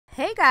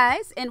Hey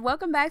guys, and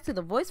welcome back to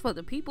the Voice for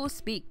the People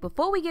Speak.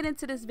 Before we get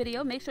into this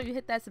video, make sure you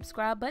hit that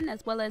subscribe button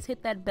as well as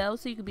hit that bell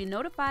so you can be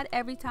notified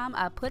every time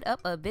I put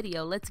up a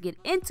video. Let's get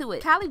into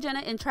it. Kylie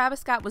Jenner and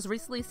Travis Scott was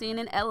recently seen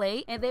in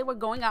LA and they were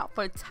going out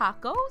for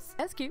tacos.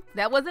 That's cute.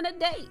 That wasn't a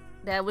date.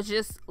 That was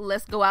just,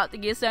 let's go out to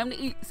get something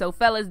to eat. So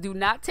fellas, do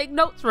not take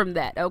notes from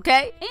that,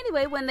 okay?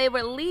 Anyway, when they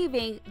were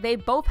leaving, they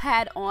both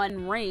had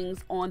on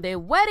rings on their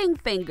wedding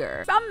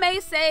finger. Some may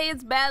say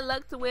it's bad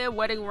luck to wear a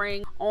wedding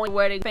ring on your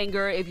wedding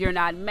finger if you're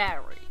not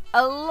married.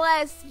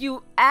 Unless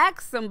you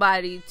ask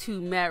somebody to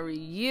marry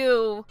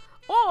you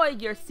or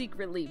you're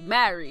secretly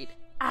married.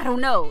 I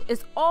don't know.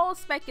 It's all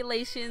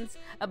speculations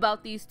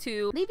about these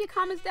two. Leave your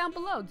comments down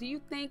below. Do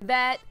you think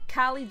that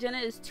Kylie Jenner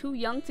is too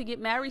young to get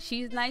married?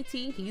 She's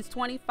 19, he's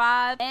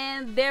 25,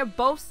 and they're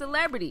both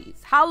celebrities.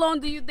 How long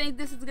do you think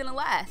this is gonna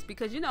last?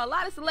 Because you know, a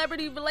lot of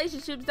celebrity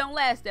relationships don't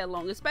last that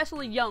long,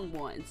 especially young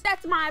ones.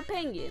 That's my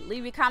opinion.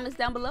 Leave your comments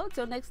down below.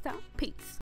 Till next time, peace.